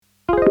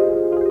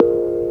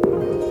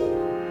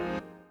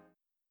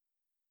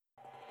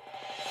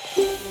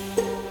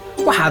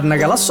waxaad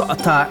nagala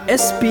socotaa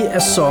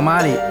SBS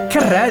Soomaali ka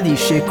raadi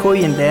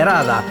sheekooyin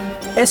dheeraad ah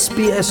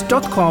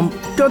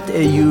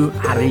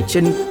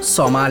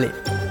sbs.com.au/Somali.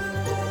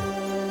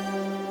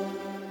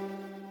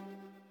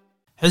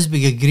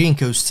 Xisbiga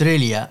Greenka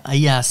Australia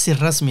ayaa si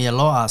rasmi ah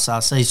loo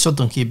aasaasay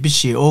 30kii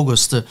bishii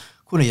August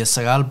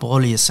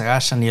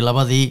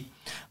 1992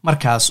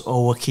 markaas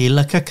oo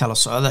wakiilo ka kala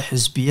socda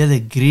xisbiyada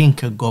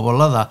Greenka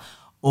gobolada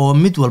oo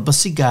mid walba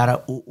si gaar ah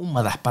u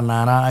madax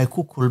banaanaa ay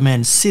ku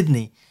kulmeen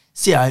Sydney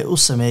si ay u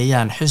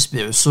sameeyaan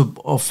xisbi cusub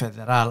oo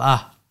federaal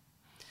ah.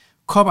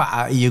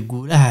 Kobaca iyo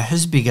guulaha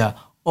xisbiga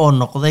oo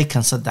noqday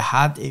kan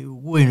saddexaad ee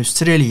ugu weyn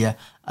Australia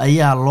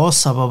ayaa loo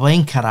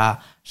sababeyn karaa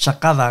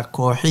shaqada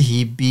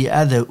kooxihii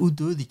bii'ada u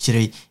doodi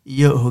jiray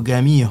iyo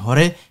hogaamiyihii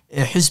hore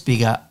ee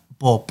xisbiga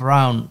Bob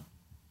Brown.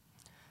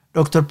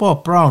 Dr.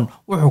 Bob Brown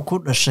wuxuu ku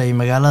dhashay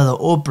magaalada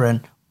Auburn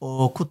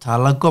oo ku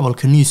taala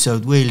gobolka New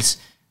South Wales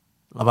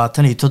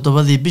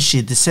 27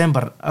 bishii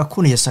December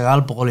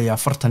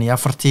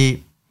 1944.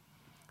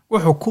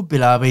 wuxuu ku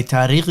bilaabay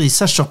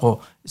taariikhdiisa shaqo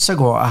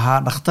isagoo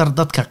ahaa dhakhtar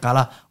dadka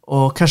qala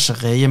oo ka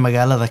shaqeeya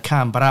magaalada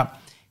Canberra,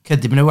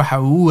 kadibna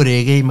waxa uu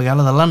wareegay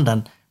magaalada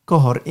London ka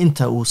hor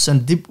inta uusan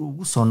dib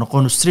ugu soo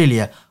noqon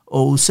Australia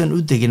oo uusan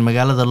u degin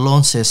magaalada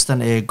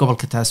Launceston ee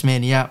gobolka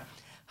Tasmania,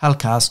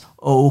 halkaas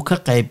oo uu ka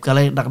qayb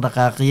galay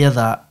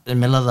dhaqdhaqaaqyada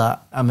cimilada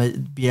ama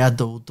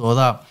biyaada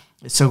wadooda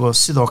isagoo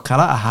sidoo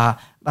kale ahaa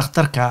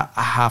dhakhtarka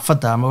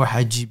xaafadda ama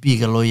waxa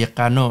Xisbiga loo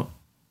yaqaano.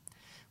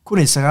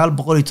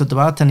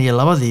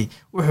 1972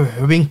 wuxuu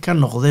xubin ka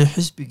noqday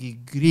xisbigii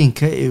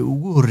Greenka ee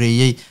ugu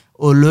horeeyay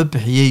oo loo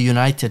bixiyay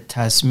United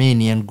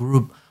Tasmanian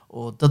Group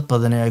oo dad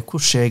badan ay ku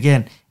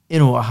sheegeen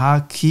inuu ahaa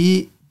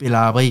kii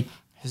bilaabay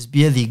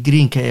xisbiyadii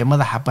Greenka ee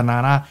madaxa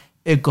banaanaa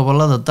ee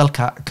gobolada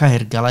dalka ka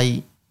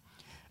hirgalay.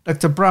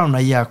 Dr. Brown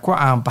ayaa ku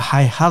caan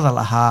baxay hadal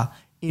ahaa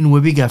in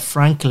webiga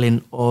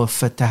Franklin oo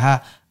fataha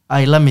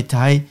ay la mid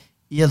tahay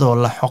iyadoo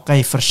la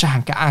xoqay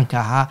farshaxanka caanka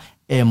ahaa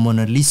ee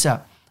Mona Lisa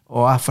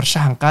oo ah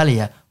farshaxan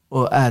qaaliya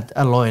oo aad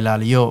loo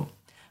ilaaliyo.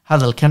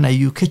 Hadalkan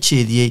ayuu ka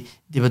jeediyay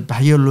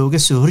dibadbaxyo looga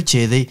soo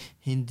horjeeday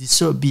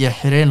hindiso biyo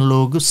xireen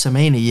loogu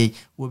sameynayay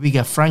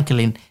webiga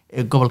Franklin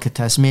ee gobolka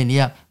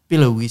Tasmania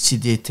bilowgii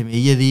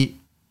 80-meeyadii.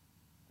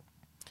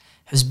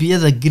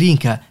 Xisbiyada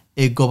Greenka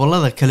ee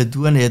gobolada kala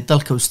duwan ee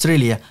dalka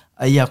Australia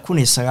ayaa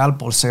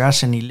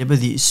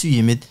 1992 isu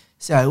yimid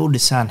si ay u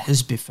dhisaan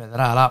xisbi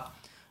federaal.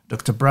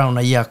 Dr. Brown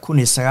ayaa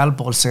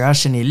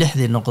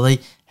 1996 noqday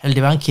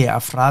xildhibaankii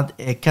afraad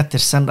ee ka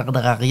tirsan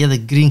dhaqdhaqaaqyada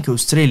Greenka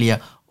Australia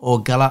oo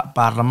gala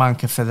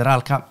baarlamaanka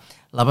federaalka.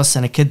 2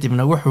 sano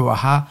kadibna wuxuu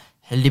ahaa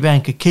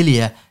xildhibaanka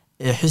kaliya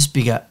ee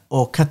xisbiga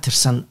oo ka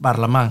tirsan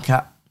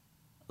baarlamaanka.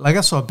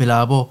 Laga soo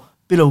bilaabo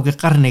bilowga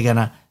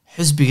qarnigana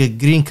xisbiga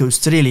Greenka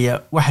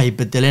Australia waxay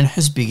bedeleen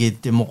xisbigii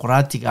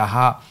dimuqraadiga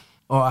ahaa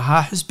oo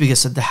ahaa xisbiga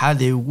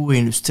saddexaad ee ugu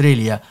weyn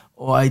Australia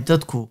oo ay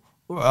dadku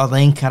u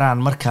codayn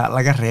karaan marka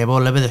laga reebo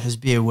labada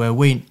xisbi ee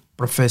waaweyn.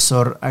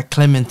 Professor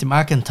Clement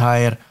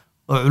McIntyre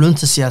oo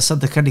culunta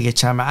siyaasadda ka dhigay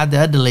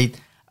jaamacadda Adelaide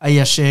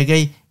ayaa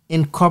sheegay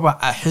in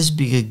kobaca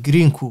xisbiga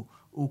Greenku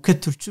uu ka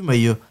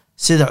turjumayo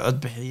sida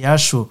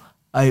codbixiyaashu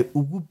ay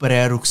ugu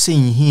baraarugsan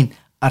yihiin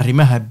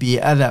arrimaha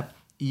bii'ada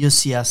iyo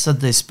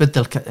siyaasadda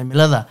isbeddelka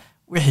cimilada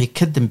wixii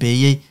ka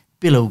dambeeyay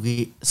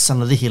bilowgii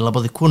sanadihii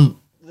 2000.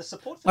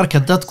 marka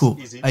dadku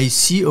ay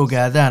sii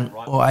ogaadaan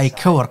oo ay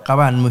ka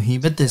warqabaan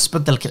muhiimadda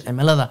isbeddelka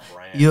cimilada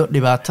iyo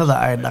dhibaatada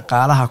ay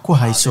dhaqaalaha ku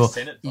hayso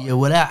iyo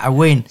walaaca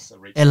weyn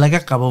ee laga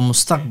qabo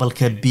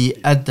mustaqbalka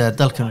bii'ada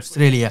dalka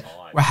Australia,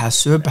 waxaa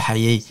soo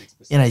baxayay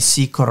inay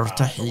sii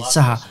kororto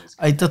xiisaha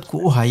ay dadku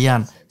u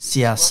hayaan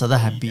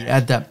siyaasadaha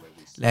bii'ada.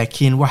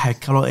 Laakiin waxay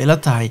kaloo ila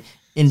tahay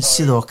in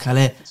sidoo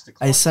kale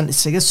aysan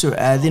isaga soo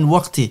aadin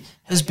waqti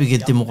xisbiga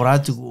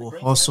dimuqraadigu uu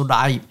hoos u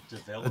dhacay.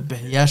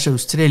 Codbixiyaasha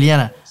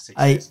Australiana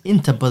ay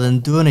inta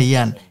badan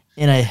doonayaan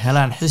inay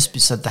helaan xisbi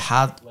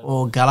saddexaad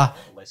oo gala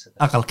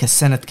aqalka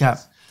sanadka,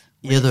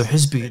 iyadoo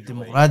xisbiga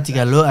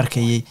dimuqraadiga loo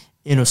arkayay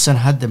inuusan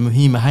hadda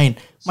muhiim ahayn.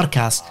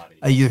 Markaas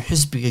ayuu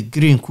xisbiga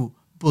Greenku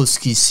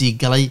booskiisii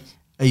galay,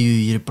 ayuu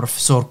yiri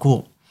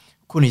professorku.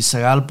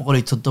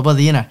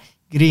 1907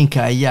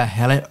 Greenka ayaa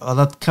helay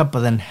codad ka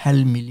badan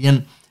 1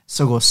 milyan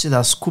isagoo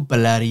sidaas ku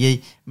balaariyay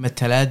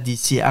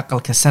matalaadiisii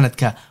aqalka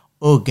sanadka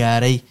oo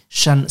gaaray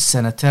 5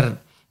 senator.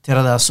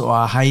 tiradaas oo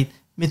ahayd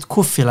mid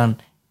ku filan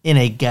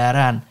inay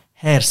gaaraan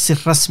heer si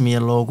rasmi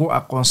ah loogu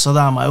aqoonsado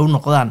ama ay u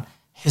noqdaan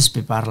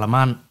xisbi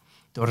baarlamaan.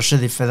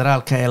 Doorashadii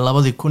federaalka ee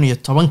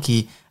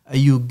 2010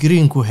 ayuu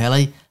Greenku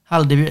helay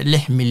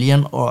 1.6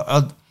 milyan oo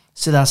cod,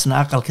 sidaasna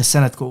aqalka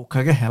sanadka uu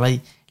kaga helay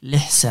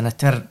 6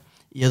 senator,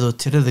 iyadoo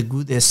tirada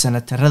guud ee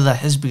senatarada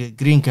xisbiga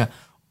Greenka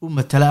u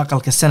matala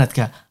aqalka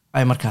sanadka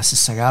ay markaasi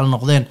 9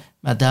 noqdeen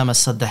maadaama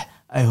 3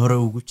 ay hore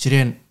ugu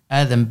jireen.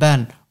 Adam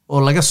Ban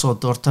oo laga soo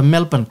doortay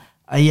Melbourne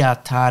ayaa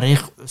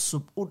taariikh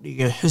cusub u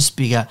dhigay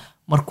xisbiga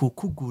markuu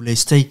ku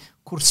guuleystay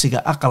kursiga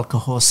aqalka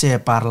hoose ee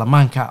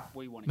baarlamaanka.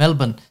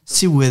 Melbourne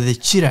si wada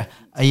jira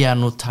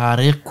ayaanu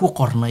taariikh ku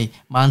qornay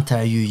maanta,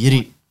 ayuu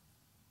yiri.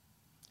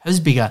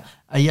 Xisbiga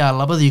ayaa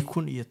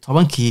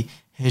 2010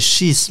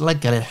 heshiis la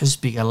galay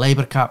xisbiga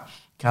Labourka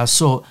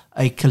kaasoo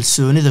ay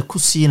kalsoonida ku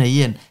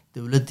siinayeen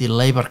dowladdii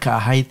Labourka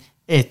ahayd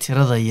ee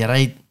tirada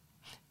yarayd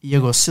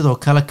iyagoo sidoo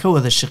kale ka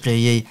wada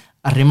shaqeeyay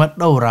arrimo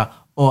dhowr ah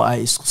oo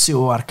ay isku si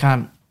u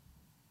arkaan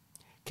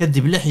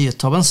kadib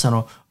 16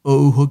 sano oo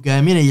uu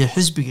hogaaminayay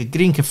xisbiga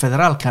Greenka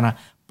Federaalkana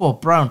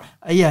Bob Brown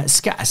ayaa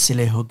iska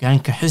casilay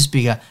hoggaanka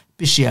xisbiga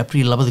bishii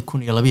Abriil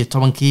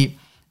 2012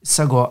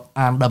 isagoo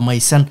aan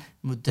dhammaysan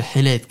muddo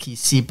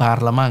xileedkiisii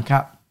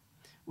baarlamaanka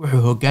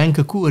wuxuu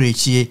hoggaanka ku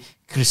wareejiyay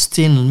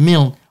Christine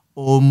Milne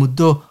oo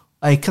muddo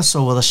ay ka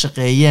soo wada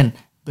shaqeeyeen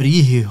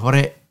baryihii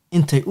hore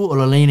intay u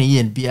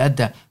ololeynayeen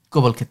bi'adda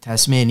gobolka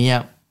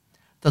Tasmania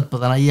dad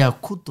badan ayaa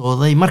ku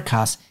dooday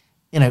markaas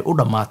inay u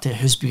dhamaatay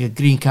xisbiga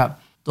Greenka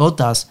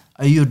doodaas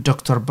ayuu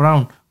Dr.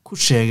 Brown ku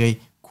sheegay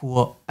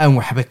kuwa aan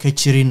waxba ka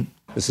jirin.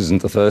 This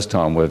isn't the first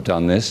time we've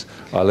done this.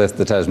 I left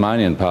the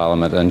Tasmanian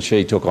Parliament and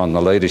she took on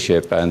the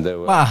leadership and there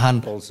were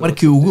maahan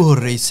markii ugu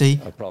horeysay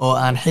oo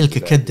aan xilka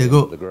ka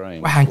dego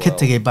waxaan ka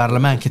tagay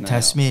baarlamaanka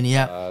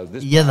Tasmania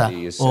iyada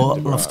oo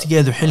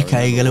laftigeedu xilka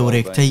ay gala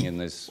wareegtay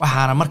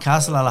waxaana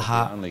markaas la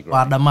lahaa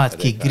waa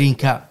dhamaadkii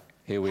Greenka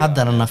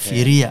haddana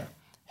nafiiriya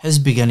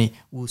xisbigani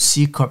wuu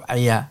sii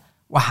kobcayaa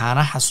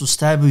waxaana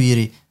xasuustaa buu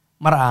yiri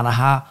mar aan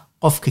ahaa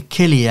qofka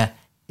kaliya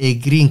ee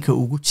Greenka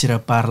ugu jira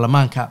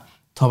baarlamaanka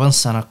 10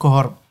 sano ka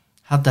hor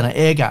haddana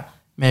eega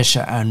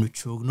meesha aanu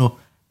joogno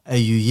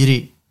ayuu yiri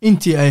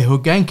intii ay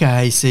hoggaanka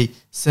haysay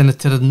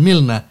Senator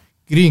Milne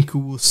Greenka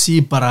wuu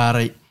sii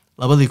baraaray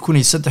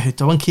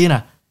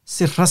 2013kiina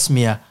si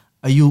rasmi ah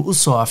ayuu u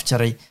soo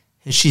afjaray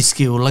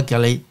heshiiskii uu la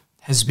galay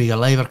xisbiga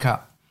Labourka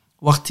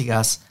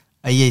waqtigaas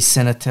ayay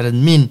Senator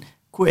Milne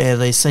ku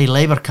eedeysay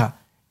Labourka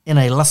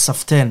inay la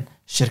safteen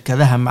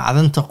shirkadaha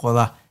macdanta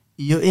qoda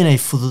iyo inay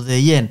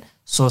fududeeyeen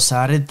soo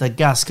saaridda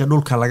gaaska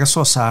dhulka laga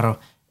soo saaro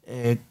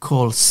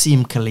coal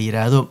seamka la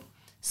yiraahdo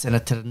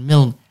Senator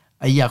Milne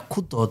ayaa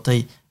ku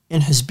dooday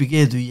in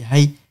xisbigeedu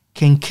yahay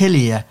kan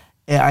kaliya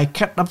ee ay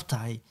ka dhab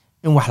tahay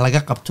in wax laga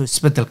qabto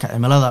isbeddelka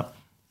cimilada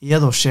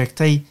iyadoo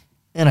sheegtay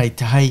inay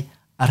tahay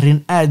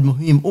arrin aad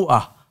muhiim u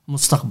ah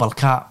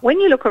mustaqbalka. When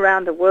you look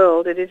around the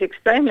world, it is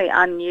extremely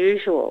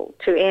unusual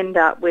to end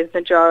up with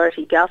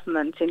majority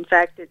governments. In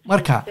fact, it's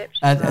marka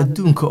aad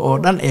adduunka oo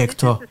dhan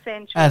eegto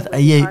aad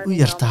ayay u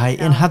yartahay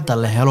in hadda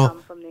la helo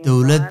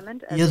dowlad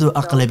iyadoo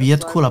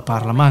aqlabiyad kula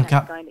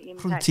baarlamaanka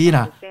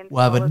runtiina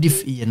waaba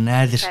dhif iyo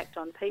naadir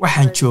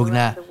waxaan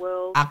joognaa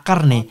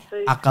qarni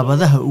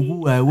caqabadaha ugu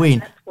waaweyn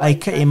ay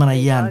ka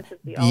imanayaan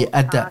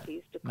bi'adda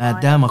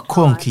maadaama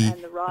koonkii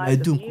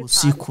adduunku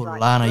sii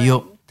kululaanayo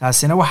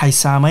taasina waxay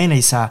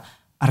saameynaysaa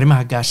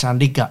arrimaha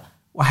gaashaandhigga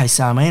waxay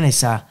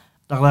saameynaysaa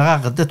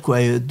dhaqdhaqaaqa dadku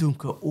ay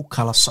adduunka u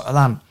kala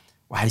socdaan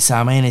waxay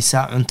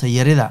saameynaysaa cunto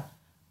yarida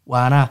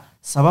waana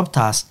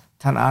sababtaas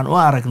tan aan u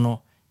aragno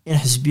in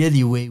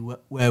xisbiyadii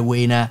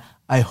waaweynaa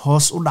ay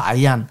hoos u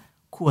dhacayaan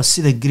kuwa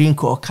sida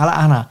Greenka oo kala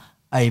ahna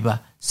ayba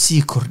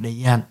sii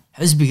kordhayaan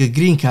xisbiga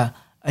Greenka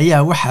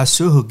ayaa waxaa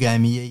soo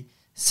hogaamiyay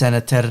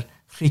Senator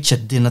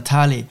Richard Di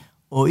Natale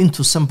oo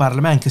intuusan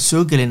baarlamaanka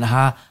soo gelin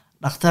ahaa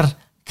dhakhtar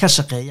ka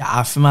shaqeeya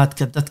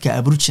caafimaadka dadka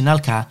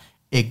Aboriginalka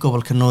ee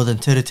gobolka Northern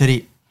Territory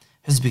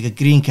xisbiga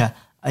Greenka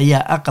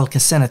ayaa aqalka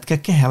sanadka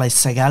ka helay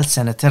 9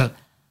 senator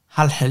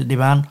hal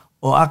xildhibaan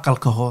oo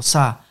aqalka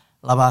hoosa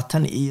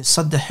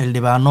 23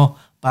 xildhibaano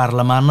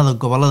baarlamaanada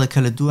gobolada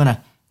kala duwan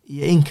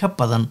iyo in ka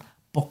badan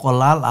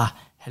boqolaal ah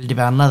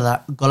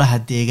xildhibaanada golaha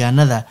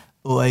deegaanada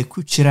oo ay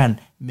ku jiraan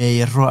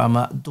meeyaro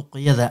ama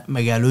duqyada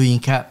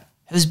magaalooyinka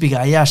xisbiga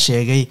ayaa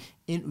sheegay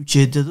in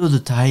ujeedadoodu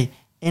tahay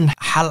in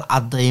xal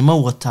cadeymo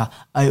wata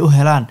ay u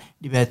helaan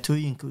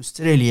dhibaatooyinka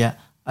Australia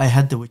ay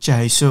hadda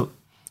wajahayso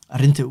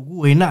arrinta ugu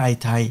weyn ay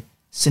tahay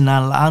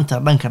sinaan la'aanta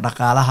dhanka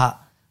dhaqaalaha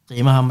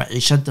qiimaha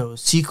maciishada oo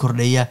sii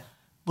kordhaya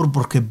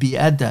burburka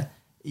bi'adda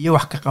iyo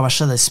wax ka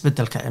qabashada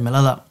isbeddelka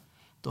cimilada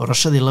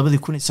doorashadii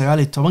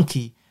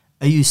 2019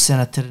 ayuu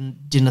Senator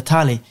Di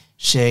Natale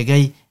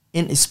sheegay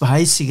in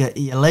isbahaysiga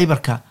iyo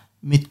Labourka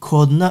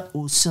midkoodna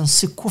uusan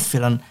si ku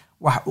filan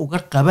wax uga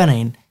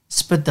qabanayn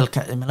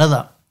isbeddelka cimilada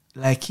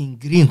laakiin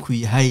Greenku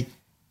yahay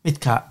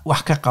midka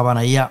wax ka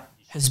qabanaya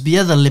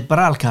xisbiyada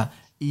liberaalka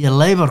iyo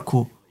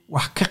Labourku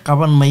wax ka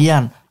qaban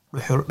mayaan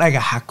dhuxul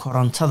dhagaxa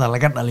korontada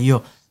laga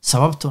dhaliyo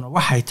sababtuna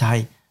waxay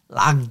tahay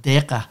lacag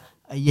deeq ah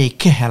ayay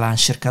ka helaan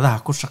shirkadaha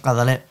ku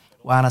shaqada leh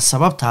waana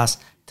sababtaas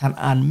tan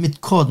aan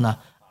midkoodna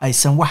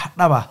aysan wax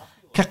dhaba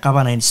ka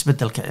qabanayn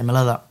isbeddelka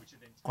cimilada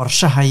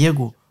qorshaha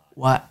iyagu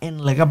waa in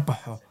laga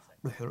baxo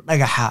dhuxul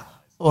dhagaxa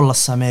oo la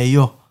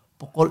sameeyo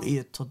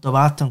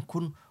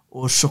 170,000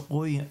 oo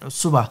shaqooyin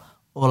cusub ah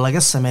oo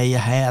laga sameeyo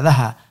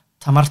hay'adaha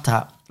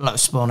tamarta la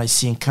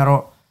cusboonaysiin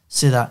karo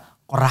sida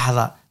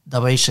qoraxda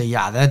dabaysha iyo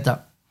cadceedda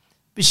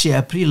bishii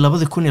Abriil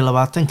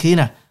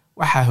 2020kiina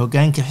waxaa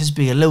hoggaanka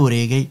xisbiga la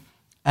wareegay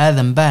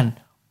Adam Ban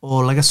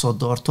oo laga soo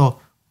doorto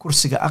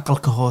kursiga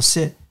aqalka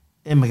hoose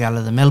ee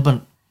magaalada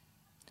Melbourne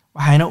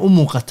waxayna u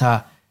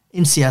muuqataa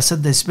in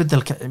siyaasadda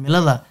isbeddelka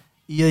cimilada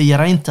iyo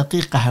yaraynta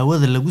qiiqa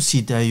hawada lagu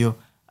sii daayo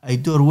ay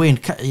door weyn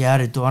ka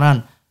ciyaari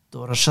doonaan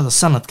doorashada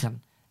sanadkan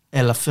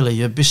ee la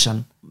filayo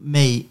bishan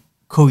May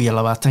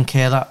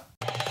 21keeda.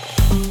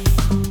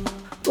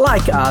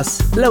 like as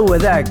la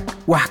wadaag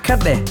wax ka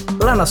dheh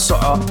lana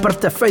soco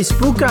barta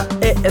Facebooka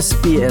ee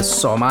SBS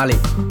Somali.